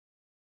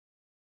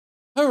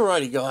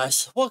Alrighty,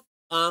 guys. Well,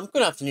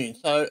 good afternoon.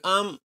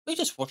 We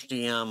just watched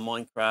the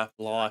Minecraft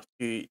Live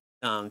to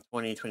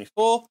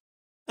 2024,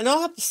 and I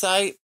have to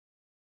say,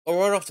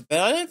 right off the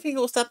bat, I don't think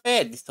it was that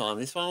bad this time.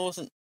 This one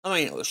wasn't. I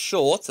mean, it was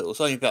short. It was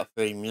only about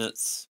 30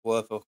 minutes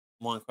worth of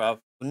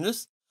Minecraft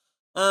goodness.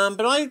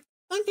 But I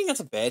don't think that's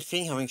a bad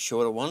thing having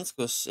shorter ones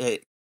because, as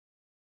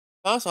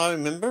far as I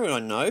remember and I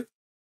know,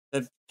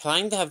 they're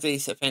planning to have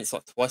these events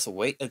like twice a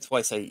week,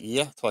 twice a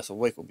year. Twice a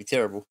week would be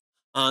terrible.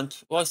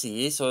 Twice a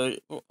year. So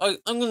I'm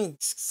going to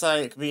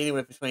say it could be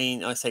anywhere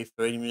between I say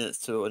 30 minutes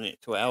to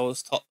 2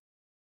 hours top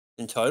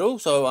in total.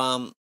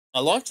 I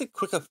like the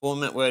quicker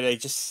format where they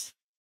just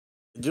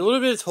do a little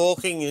bit of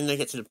talking and they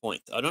get to the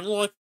point. I don't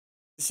like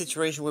the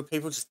situation where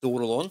people just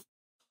dawdle on.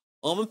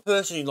 I'm a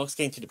person who likes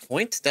getting to the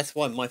point. That's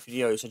why my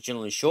videos are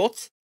generally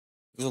short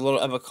because a lot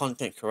of other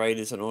content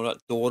creators and all that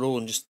dawdle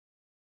and just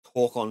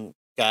talk on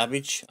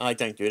garbage. I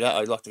don't do that.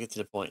 I like to get to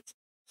the point.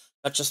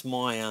 That's just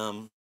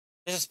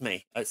that's just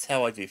me. That's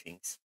how I do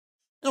things.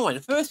 Anyway, the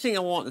first thing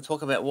I wanted to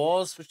talk about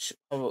was,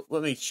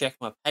 let me check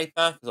my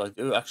paper because I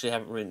do actually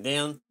have it written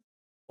down.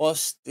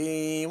 Was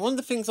the one of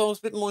the things I was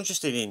a bit more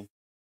interested in.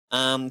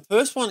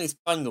 First one is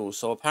bundles.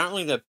 So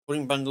apparently they're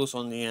putting bundles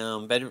on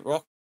the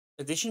Bedrock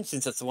edition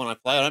since that's the one I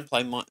play. I don't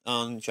play my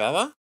on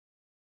Java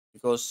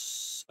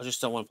because I just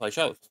don't want to play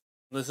Java.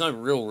 There's no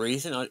real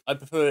reason. I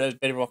prefer a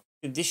Bedrock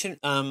edition.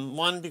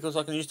 One because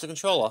I can use the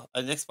controller,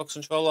 an Xbox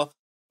controller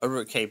over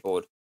a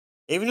keyboard.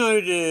 Even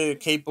though the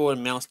keyboard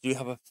and mouse do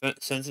have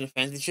certain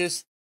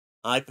advantages,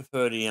 I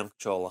prefer the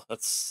controller.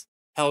 That's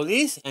how it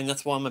is, and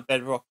that's why I'm a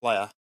Bedrock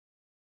player.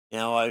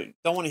 Now, I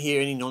don't want to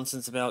hear any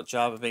nonsense about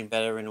Java being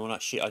better and all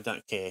that shit. I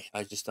don't care.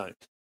 I just don't.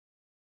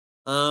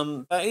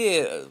 But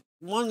yeah,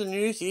 one of the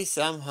news is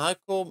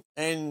hardcore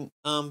and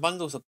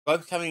bundles are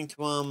both coming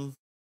to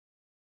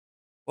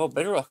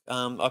Bedrock.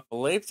 I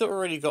believe they've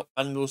already got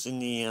bundles in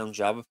the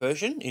Java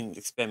version in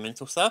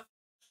experimental stuff,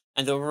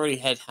 and they've already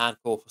had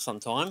hardcore for some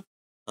time.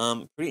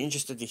 Pretty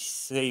interested to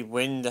see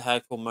when the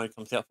hardcore mode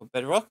comes out for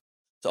Bedrock.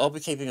 So I'll be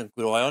keeping a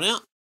good eye on it.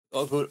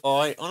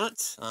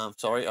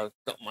 Sorry, I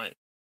got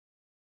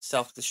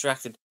myself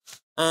distracted.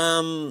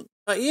 But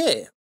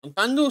yeah,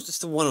 bundles is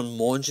the one I'm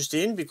more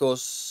interested in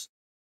because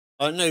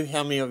I don't know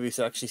how many of you have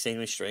actually seen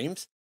my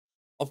streams.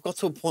 I've got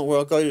to a point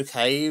where I go to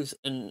caves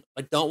and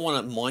I don't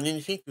want to mine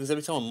anything because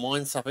every time I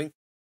mine something,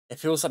 it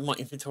fills up my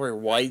inventory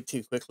way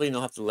too quickly and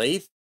I have to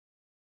leave.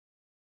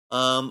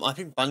 I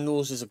think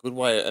bundles is a good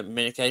way of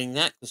mitigating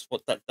that because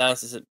what that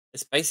does is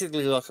it's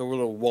basically like a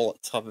little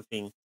wallet type of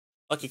thing,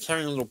 like you're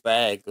carrying a little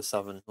bag or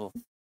something. Or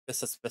I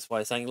guess that's the best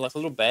way of saying it, like a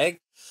little bag,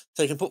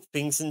 so you can put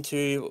things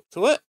to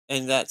it,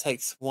 and that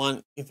takes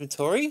one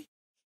inventory,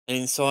 and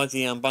inside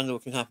the bundle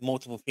can have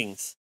multiple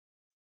things.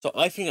 So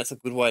I think that's a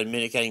good way of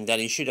mitigating that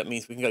issue. That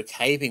means we can go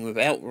caving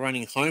without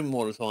running home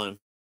all the time.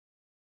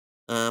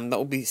 That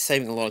will be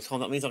saving a lot of time.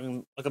 That means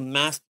I can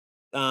mass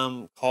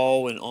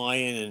coal and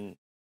iron and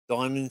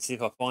diamonds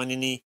if I find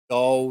any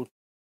gold,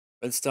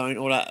 redstone,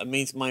 all that. It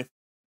means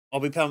I'll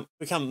become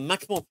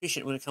much more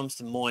efficient when it comes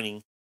to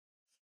mining.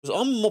 Because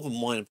I'm more of a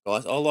miner,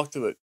 guys. I like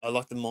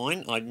to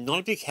mine. I'm not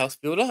a big house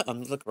builder. I'm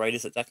not the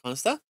greatest at that kind of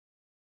stuff,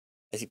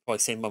 as you've probably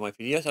seen by my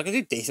videos. I can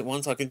do decent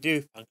ones. I can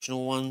do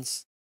functional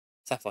ones,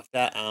 stuff like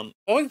that.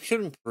 I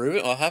should improve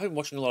it. I have been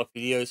watching a lot of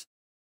videos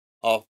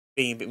of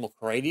being a bit more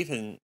creative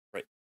and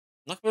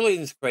not really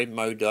in this creative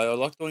mode though. I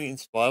like doing it in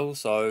survival,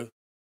 so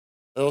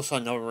there's also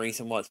another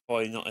reason why it's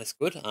probably not as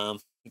good.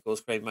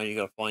 Because creative mode you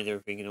gotta find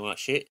everything and all that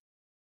shit.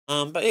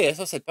 But yeah, as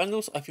I said,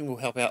 bundles I think will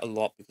help out a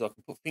lot because I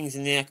can put things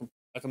in there.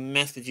 I can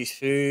mass produce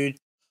food.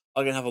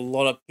 I can have a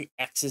lot of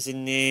pickaxes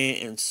in there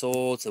and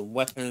swords and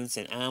weapons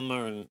and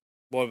armor and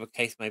whatever the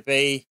case may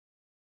be.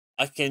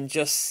 I can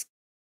just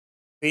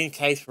be in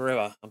case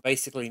forever. I'm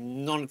basically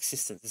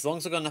non-existent as long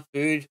as I've got enough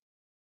food.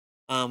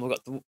 We've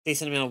got the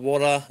decent amount of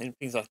water and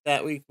things like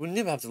that. We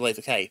never have to leave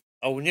the cave.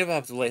 I will never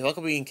have to leave. I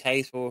could be in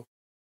caves for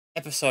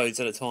episodes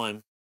at a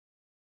time.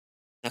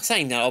 Now,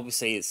 saying that,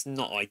 obviously, it's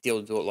not ideal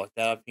to do it like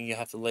that. I think you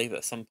have to leave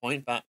at some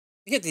point, but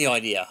you get the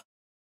idea.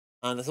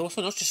 And it's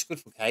also not just good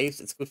for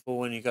caves, it's good for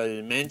when you go to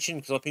the mansion,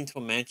 because I've been to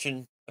a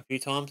mansion a few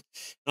times,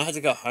 and I had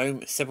to go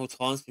home several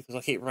times because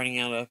I keep running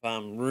out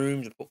of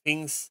room to put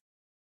things.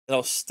 So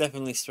I'll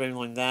definitely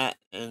streamline that,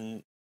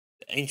 and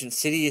the ancient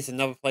city is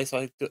another place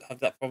I have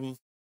that problem,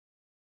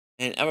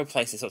 and other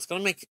places. So it's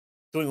going to make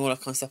doing all that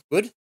kind of stuff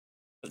good.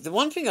 But the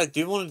one thing I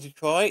do want to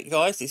try,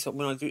 guys, is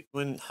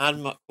when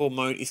hardcore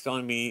mode is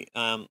going to be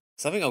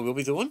something I will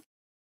be doing.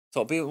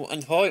 So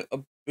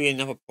it'll be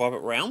another private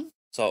realm.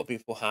 So it'll be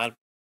for hardcore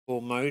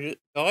mode,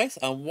 guys.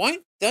 I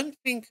don't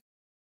think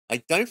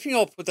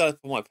I'll put that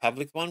for my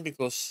public one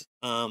because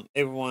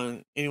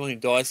anyone who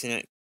dies in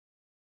it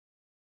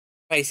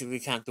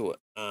basically can't do it.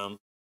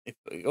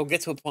 It'll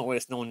get to a point where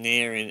there's no one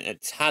there and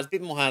it's a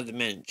bit more hard to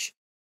manage.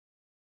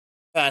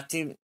 But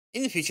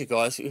in the future,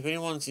 guys, if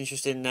anyone's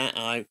interested in that,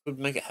 I could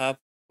make it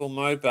hardcore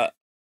mode, but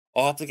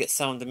I'll have to get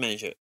someone to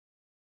manage it.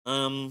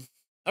 Other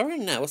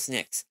than that, what's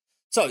next?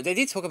 So they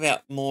did talk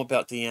about more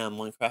about the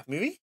Minecraft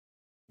movie,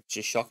 which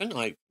is shocking.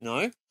 I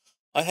know.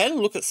 I had a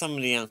look at some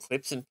of the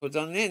clips and put it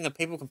on there, and the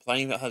people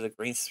complaining about how the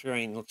green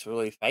screen looks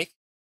really fake.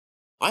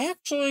 I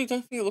actually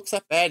don't think it looks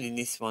that bad in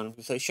this one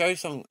because they show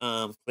some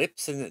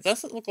clips and it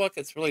doesn't look like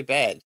it's really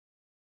bad.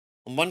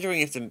 I'm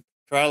wondering if the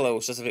trailer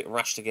was just a bit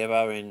rushed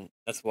together and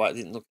that's why it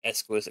didn't look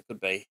as good as it could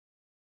be.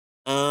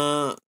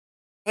 Uh,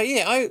 but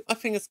yeah, I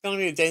think it's going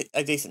to be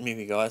a decent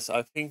movie, guys.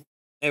 I think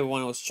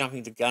everyone was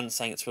jumping the gun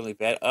saying it's really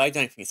bad. I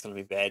don't think it's going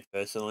to be bad,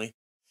 personally.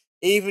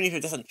 Even if it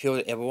doesn't appeal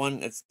to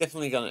everyone, it's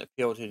definitely going to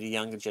appeal to the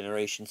younger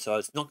generation. So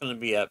it's not going to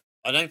be a.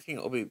 I don't think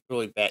it'll be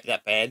really bad,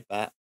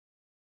 but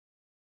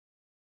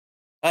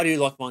I do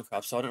like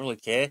Minecraft, so I don't really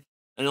care.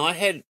 And I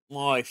had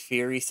my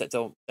theories that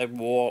they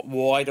were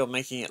why they're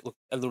making it look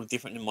a little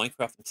different than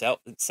Minecraft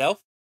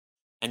itself.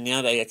 And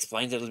now they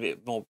explained it a little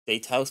bit more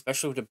detail,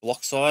 especially with the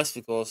block size,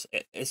 because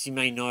as you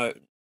may know,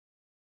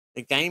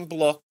 the game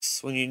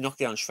blocks when you knock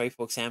down a tree,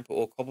 for example,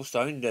 or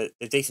cobblestone, the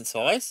decent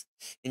size.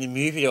 In the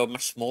movie, they were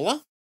much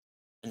smaller.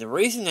 And the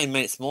reason they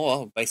made it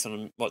smaller, based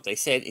on what they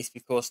said, is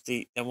because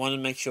they want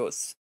to make sure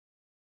it's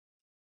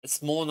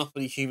small enough for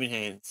the human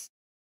hands.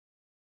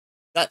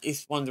 That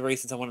is one of the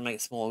reasons I want to make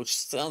it smaller, which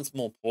sounds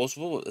more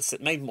plausible.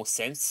 It made more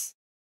sense.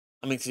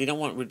 I mean, because you don't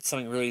want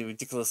something really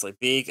ridiculously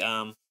big,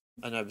 and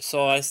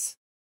oversized.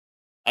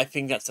 I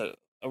think that's a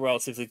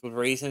relatively good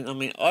reason. I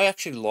mean, I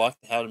actually like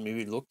how the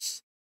movie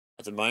looks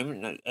at the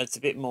moment. It's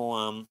a bit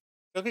more,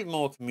 got a bit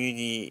more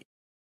community,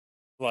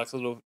 like a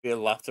little bit of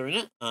laughter in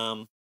it.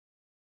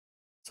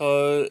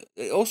 So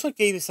it also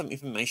gave us some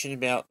information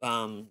about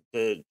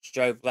the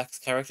Joe Black's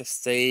character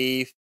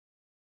Steve,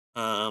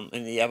 and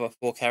the other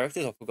four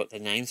characters. I forgot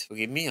their names.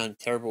 Forgive me. I'm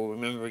terrible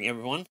remembering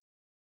everyone.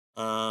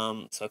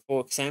 So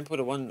for example,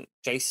 the one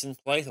Jason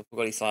plays, I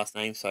forgot his last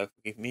name, so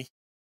forgive me.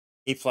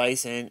 He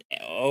plays I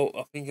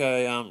think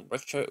a kind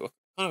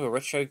of a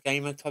retro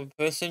gamer type of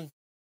person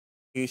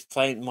who's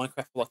playing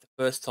Minecraft for like the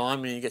first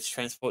time and he gets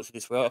transported to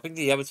this world. I think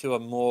the other two are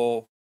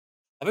more.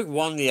 I think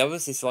one of the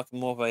others is like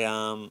more of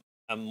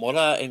a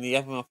modder, and the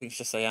other one I think is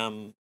just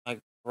a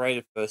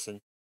creative person.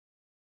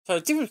 So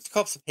different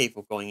types of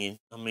people going in.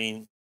 I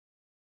mean,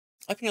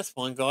 I think that's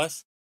fine,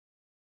 guys.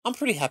 I'm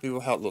pretty happy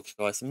with how it looks,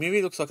 guys. The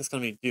movie looks like it's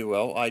going to do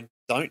well. Like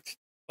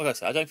I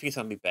said, I don't think it's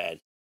going to be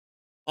bad.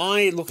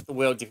 I look at the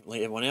world differently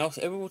than everyone else.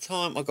 Every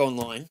time I go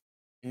online,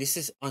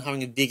 and I'm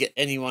having a dig at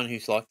anyone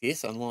who's like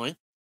this online.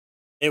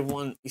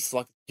 Everyone is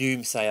like a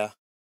doomsayer.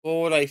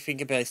 All they think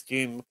about is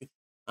doom.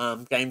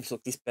 Games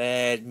look this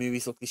bad,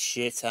 movies look this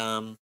shit.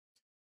 And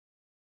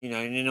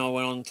then I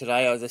went on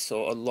today. I just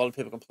saw a lot of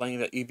people complaining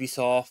about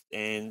Ubisoft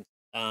and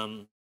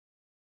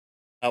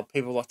how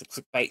people like to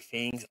clickbait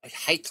things. I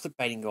hate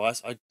clickbaiting,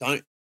 guys. I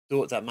don't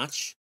do it that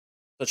much.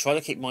 So I try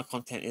to keep my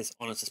content as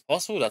honest as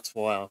possible. That's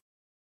why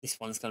this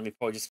one's going to be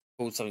probably just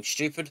called something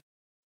stupid.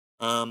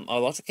 I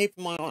like to keep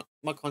my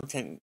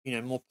content,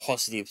 more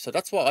positive. So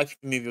that's why I think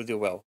the movie will do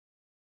well.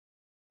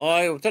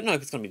 I don't know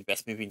if it's going to be the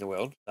best movie in the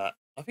world, but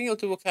I think it'll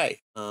do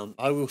okay.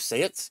 I will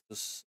see it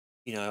because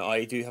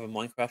I do have a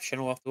Minecraft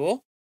channel after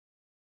all.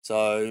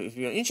 So if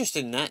you're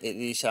interested in that, it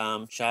is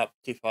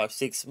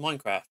Sharp256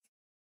 Minecraft.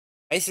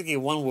 Basically,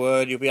 one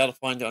word. You'll be able to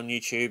find it on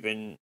YouTube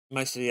and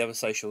most of the other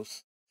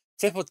socials,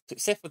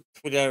 except for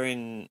Twitter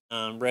and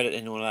Reddit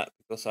and all that,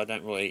 because I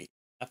don't really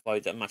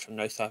upload that much on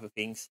those type of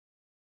things.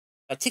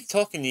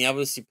 TikTok and the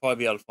others, you'll probably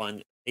be able to find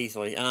it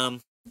easily.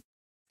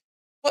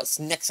 What's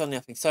next on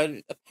their thing? So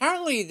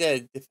apparently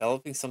they're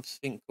developing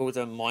something called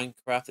a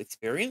Minecraft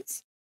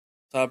experience.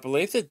 So I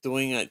believe they're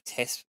doing a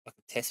test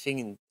thing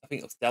in I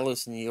think it's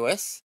Dallas in the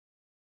US.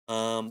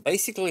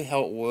 Basically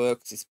how it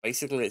works is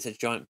basically it's a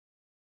giant,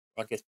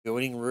 I guess,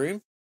 building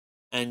room,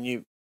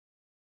 and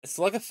it's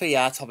like a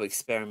VR type of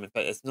experiment,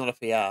 but it's not a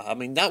VR. I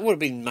mean, that would have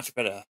been much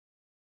better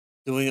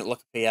doing it like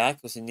a VR,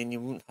 because then you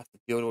wouldn't have to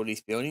build all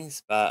these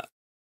buildings. But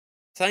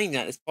saying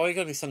that, it's probably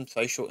going to be some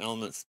social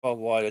elements by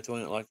why they're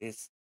doing it like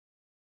this.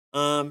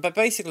 But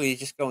basically, you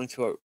just go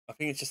into I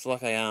think it's just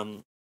like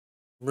a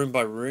room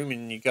by room,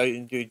 and you go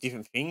and do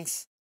different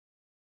things.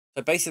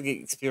 So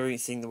basically,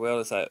 experiencing the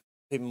world is a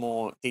bit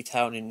more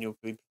detailed, and you'll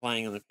be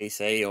playing on the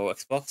PC or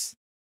Xbox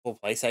or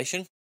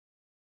PlayStation.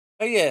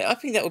 But yeah, I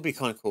think that would be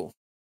kind of cool.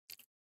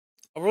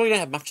 I really don't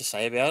have much to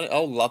say about it. I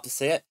would love to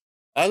see it.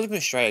 I live in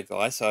Australia,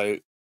 guys, so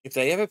if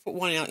they ever put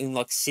one out in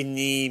like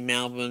Sydney,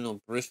 Melbourne,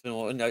 or Brisbane,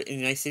 or in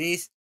those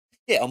cities,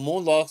 yeah, I'm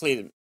more likely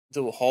to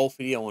do a whole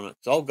video on it.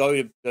 So I'll go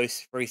to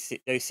those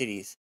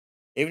cities.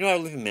 Even though I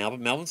live in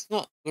Melbourne, Melbourne's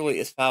not really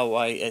as far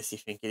away as you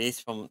think it is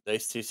from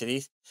those two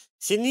cities.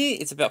 Sydney,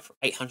 it's about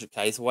 800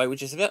 k's away,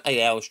 which is about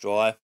 8 hours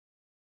drive.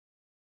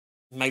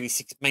 Maybe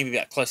six, maybe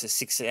about close to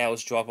 6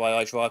 hours drive by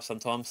I drive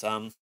sometimes.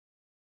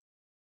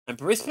 And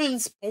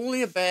Brisbane's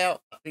probably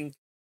about, I think,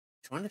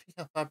 trying to think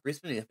how far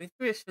Brisbane is. I think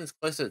Brisbane's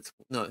closer to,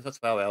 no, it's not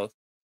 12 hours.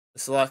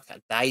 It's like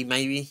a day,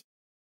 maybe.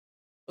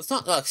 It's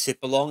not like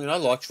super long, and I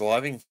like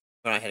driving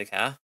when I had a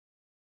car.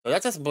 So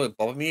that doesn't really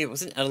bother me. It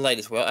was in Adelaide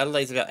as well.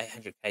 Adelaide's about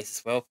 800 k's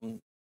as well from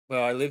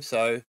where I live,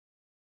 so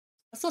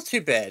that's not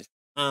too bad.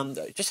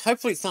 Just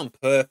hopefully it's not in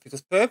Perth,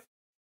 because Perth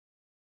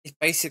is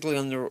basically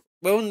on the,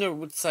 well, on the,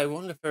 would say, we're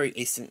on the very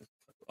eastern,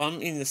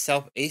 I'm in the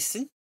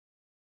southeastern.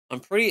 I'm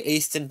pretty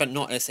eastern, but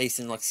not as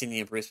eastern like Sydney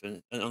and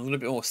Brisbane, and I'm a little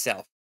bit more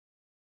south.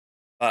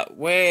 But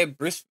where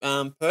Perth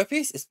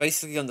is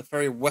basically on the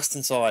very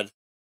western side.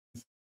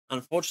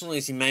 Unfortunately,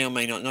 as you may or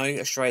may not know,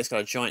 Australia's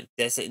got a giant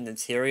desert in the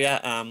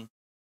interior.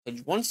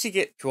 But once you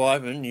get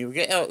driving, you'll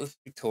get out of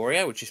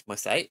Victoria, which is my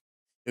state.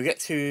 You'll get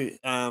to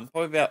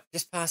probably about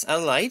just past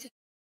Adelaide,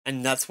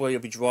 and that's where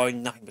you'll be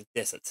driving nothing but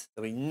desert.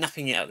 There'll be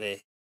nothing out there.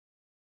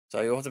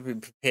 So you'll have to be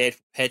prepared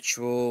for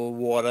petrol,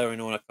 water, and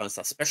all that kind of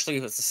stuff, especially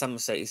if it's the summer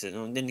season.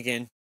 And then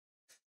again,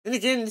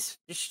 this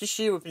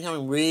year we've been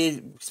having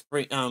weird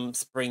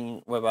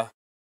spring weather.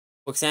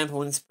 For example,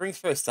 when spring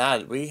first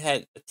started, we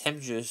had the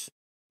temperatures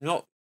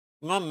not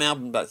not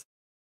Melbourne, but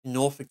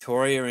North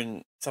Victoria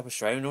and South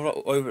Australia, not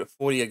over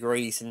 40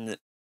 degrees in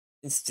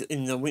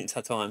the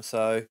winter time.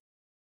 So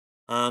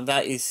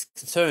that is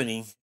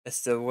concerning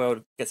as the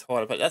world gets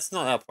hotter. But that's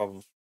not our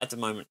problem at the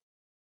moment.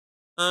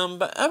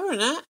 But other than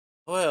that,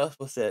 what else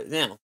was there?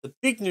 Now the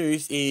big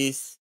news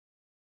is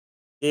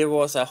there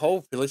was a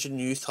whole villager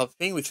news type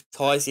thing, which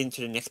ties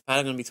into the next part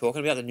I'm going to be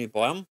talking about, the new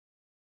biome,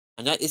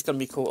 and that is going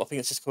to be called. I think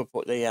it's just called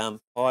the pale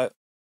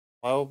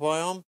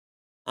biome,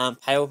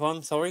 pale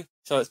biome. Sorry,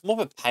 so it's more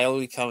of a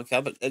pale colour,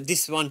 but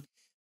this one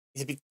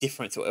is a bit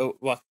different to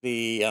like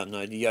the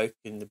no the oak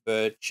and the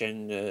birch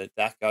and the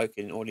dark oak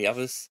and all the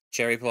others,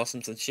 cherry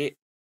blossoms and shit.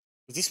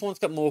 But this one's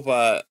got more of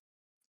a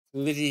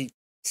really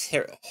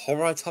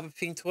horror type of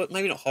thing to it.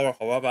 Maybe not horror,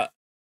 but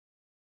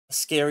a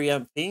scary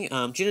thing.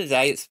 During the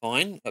day it's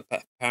fine, but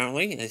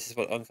apparently this is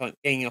what I'm kind of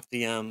getting off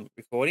the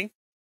recording.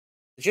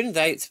 During the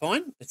day it's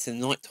fine. It's the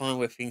night time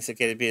where things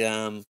get a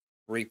bit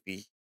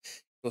creepy.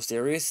 Of course,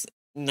 there is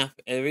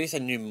a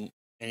new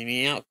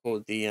enemy out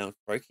called the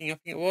croaking. I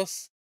think it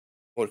was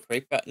called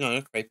creeper. No,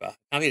 not creeper.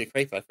 Can't be the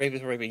creeper.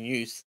 Creeper's already been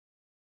used.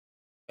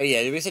 But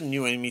yeah, there is a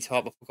new enemy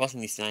type. I've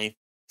forgotten his name.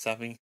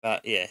 Something.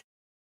 But yeah.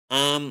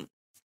 Um.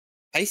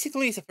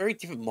 Basically, it's a very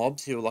different mob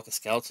to like a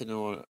skeleton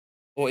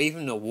or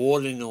even a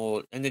warden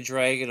or ender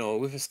dragon or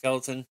with a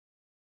skeleton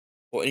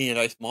or any of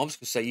those mobs.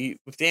 Because so you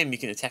with them you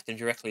can attack them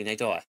directly and they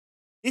die.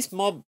 This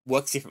mob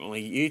works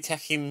differently. You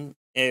attack him,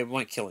 it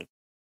won't kill him.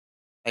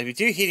 If you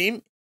do hit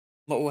him,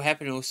 what will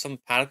happen is some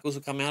particles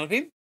will come out of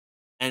him,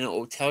 and it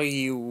will tell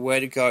you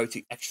where to go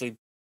to actually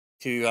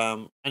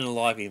to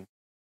unalive him.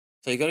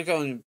 So you got to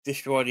go and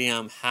destroy the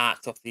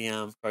hearts of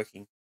the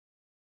croaking.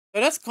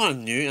 So that's kind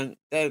of new, and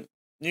the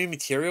new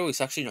material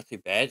is actually not too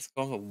bad. It's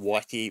kind of a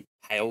whitey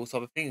pale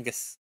type of thing. I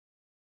guess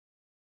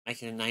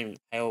making a name of the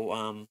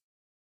pale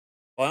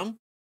biome.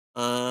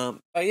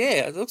 But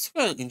yeah, it looks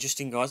kind of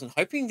interesting, guys. I'm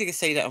hoping to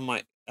see that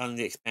on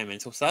the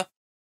experimental stuff.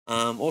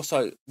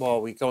 Also,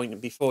 while we're going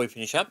before we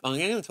finish up, I'm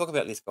going to talk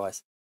about this,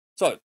 guys.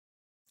 So,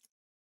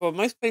 for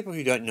most people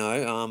who don't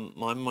know,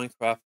 my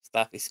Minecraft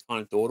stuff is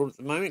kind of dawdled at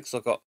the moment because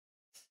I've got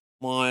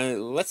my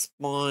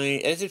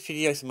edited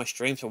videos and my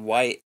streams are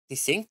way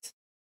distinct.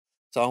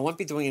 So I won't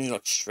be doing any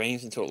like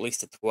streams until at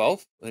least the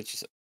 12th, which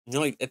is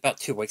nearly about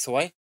 2 weeks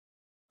away.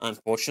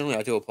 Unfortunately,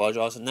 I do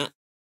apologise on that.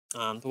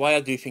 The way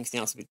I do things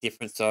now is a bit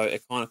different, so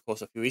it kind of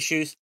caused a few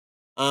issues.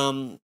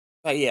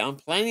 But yeah, I'm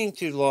planning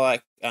to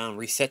like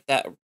reset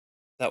that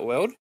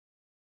world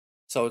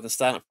so we can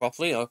start it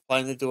properly. I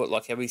plan to do it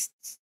like every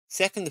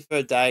second to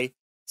third day.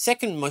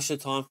 Second most of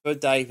the time,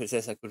 third day if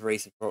there's a good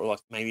reason for it,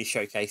 like maybe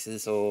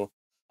showcases or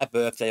a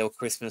birthday or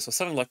Christmas or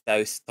something like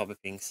those type of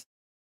things.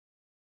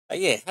 But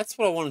yeah, that's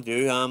what I want to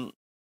do.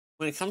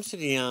 When it comes to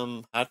the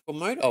hardcore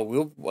mode, I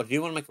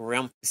do want to make a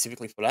realm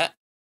specifically for that.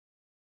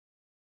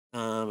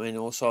 And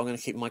also I'm going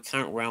to keep my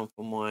current realm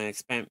for my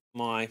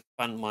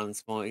fun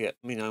ones, one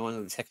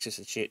of the textures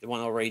and shit, the one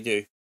I already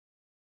do,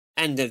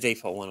 and the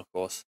default one, of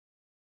course.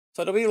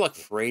 So there'll be like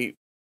 3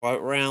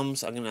 private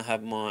realms. I'm going to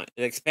have the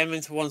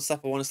experimental one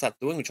stuff I want to start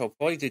doing, which I'll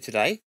probably do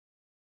today.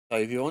 So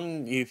if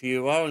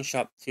you are on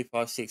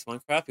Sharp256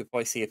 Minecraft, you'll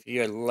probably see a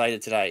video later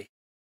today.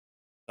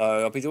 So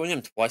I'll be doing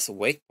them twice a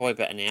week, probably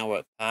about an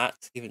hour apart,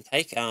 give and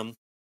take.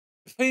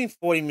 Between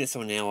 40 minutes to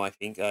an hour, I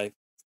think.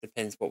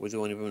 Depends what we're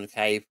doing. If we're in a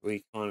cave,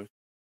 we kind of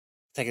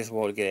take us a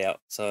while to get out.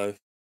 So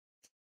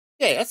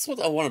yeah, that's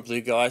what I want to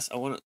do, guys.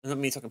 That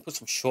means I can put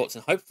some shorts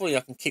and hopefully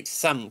I can keep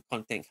some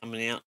content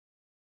coming out.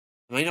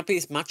 It may not be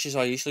as much as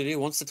I usually do.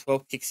 Once the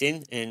 12 kicks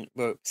in and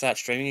we'll start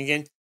streaming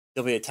again,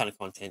 there'll be a ton of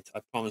content.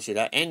 I promise you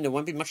that. And there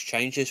won't be much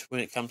changes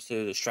when it comes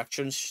to the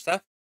structure and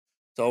stuff.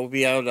 So I'll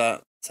be able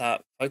to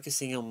start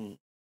focusing on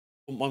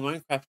my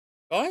Minecraft,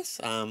 guys.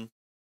 For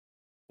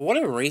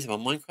whatever reason, my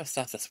Minecraft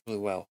stuff does really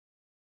well.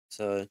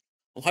 So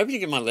I'm hoping to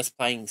get my Let's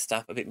Playing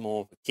stuff a bit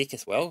more of a kick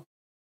as well.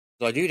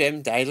 So I do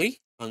them daily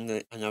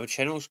on another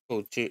channel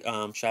called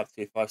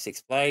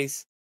Sharp256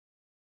 Plays.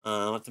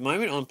 At the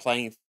moment, I'm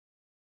playing,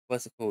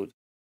 what's it called?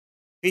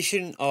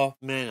 Vision of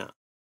Mana,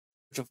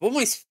 which I've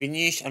almost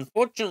finished.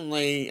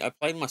 Unfortunately, I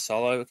played my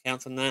solo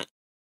account on that,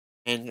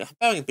 and I'm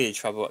having a bit of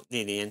trouble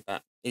near the end,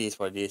 but it is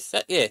what it is.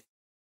 Yeah.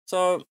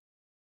 So,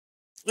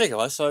 there you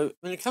go. So,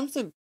 when it comes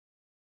to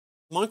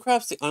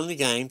Minecraft's the only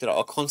game that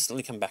I'll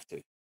constantly come back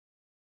to.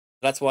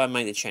 That's why I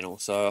made the channel.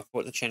 So I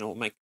thought the channel would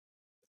make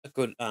a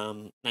good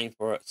name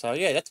for it. So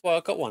yeah, that's why I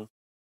got one.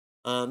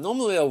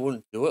 Normally I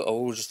wouldn't do it. I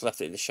would just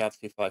left it in the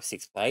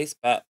Sharp256 plays,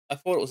 but I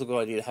thought it was a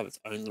good idea to have its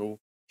own little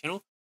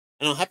channel,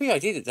 and I'm happy I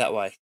did it that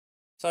way.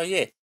 So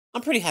yeah,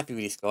 I'm pretty happy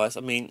with this, guys.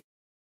 I mean,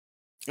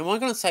 am I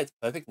going to say it's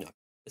perfect?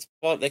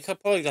 No, they could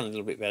probably done a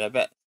little bit better,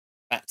 but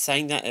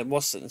saying that, it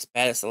wasn't as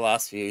bad as the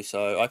last few.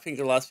 So I think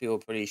the last few were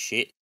pretty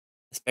shit,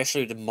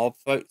 especially the mob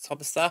vote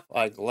type of stuff.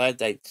 I'm glad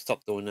they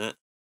stopped doing that.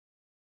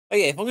 But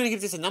yeah, if I'm going to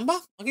give this a number,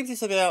 I'll give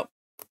this about.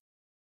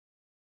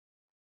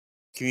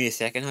 Give me a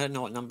second. I don't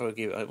know what number I'll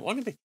give it. I want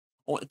to be.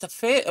 Oh, it's a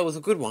fair. It was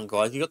a good one,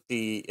 guys. You got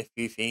a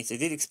few things. They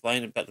did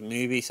explain about the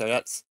movie, so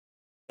that's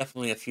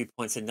definitely a few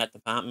points in that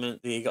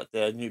department. You got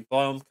the new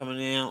biome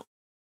coming out.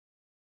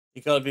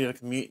 You got a bit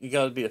of You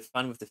got a bit of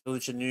fun with the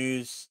villager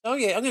news. Oh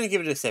yeah, I'm going to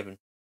give it a 7.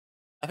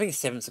 I think a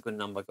 7's a good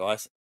number,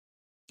 guys.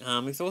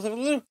 It's also a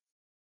little.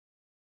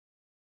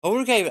 I would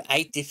have gave it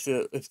 8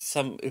 if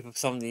some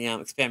of the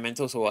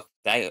experimentals were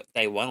like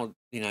day one, or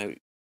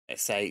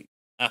let's say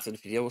after the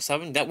video or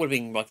something. That would have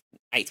been like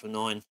 8 or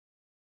 9.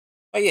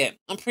 But yeah,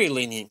 I'm pretty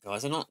lenient,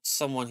 guys. I'm not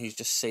someone who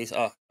just sees,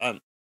 oh,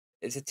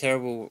 it's a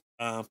terrible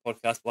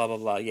podcast, blah blah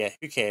blah. Yeah,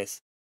 who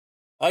cares?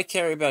 I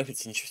care about if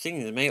it's interesting,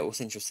 and to me it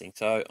was interesting.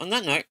 So on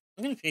that note,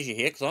 I'm going to finish it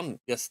here because I'm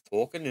just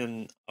talking,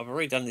 and I've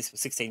already done this for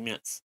 16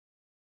 minutes.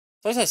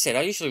 So as I said,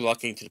 I usually like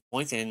getting to the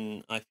point,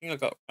 and I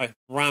think I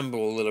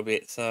ramble a little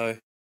bit, so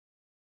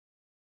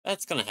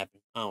that's going to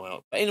happen. Oh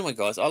well. But anyway,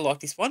 guys, I like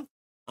this one.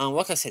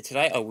 Like I said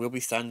today, I will be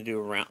starting to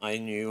do a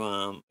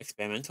new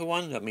experimental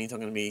one. That means I'm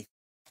going to be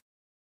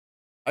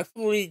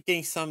hopefully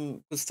getting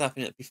some good stuff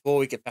in it before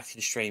we get back to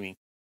the streaming.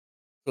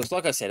 Because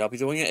like I said, I'll be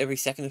doing it every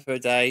second or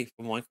third day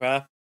for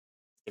Minecraft,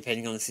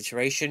 depending on the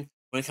situation.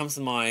 When it comes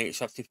to my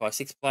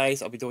Sharp256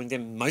 plays, I'll be doing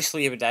them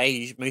mostly every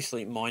day,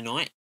 mostly my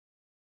night.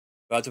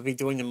 But I'll be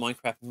doing the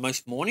Minecraft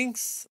most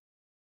mornings.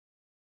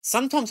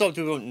 Sometimes I'll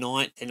do it at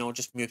night, and I'll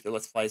just move the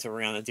Let's Plays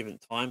around a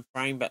different time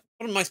frame, but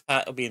for the most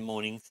part, it'll be in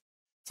mornings.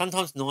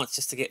 Sometimes nights,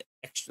 just to get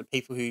extra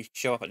people who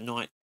show up at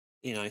night,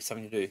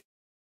 something to do.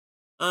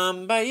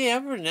 But yeah,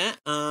 other than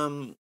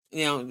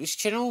that, this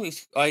channel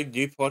is I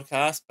do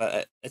podcast,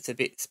 but it's a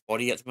bit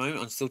spotty at the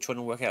moment. I'm still trying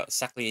to work out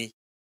exactly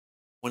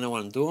what I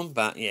want to do them.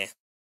 But yeah,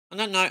 on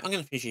that note, I'm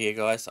gonna finish it here,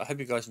 guys. I hope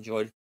you guys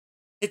enjoyed.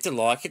 Hit the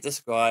like, hit the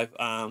subscribe.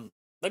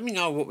 Let me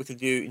know what we could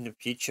do in the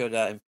future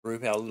to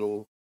improve our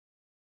little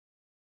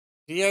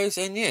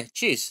videos. And yeah,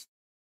 cheers.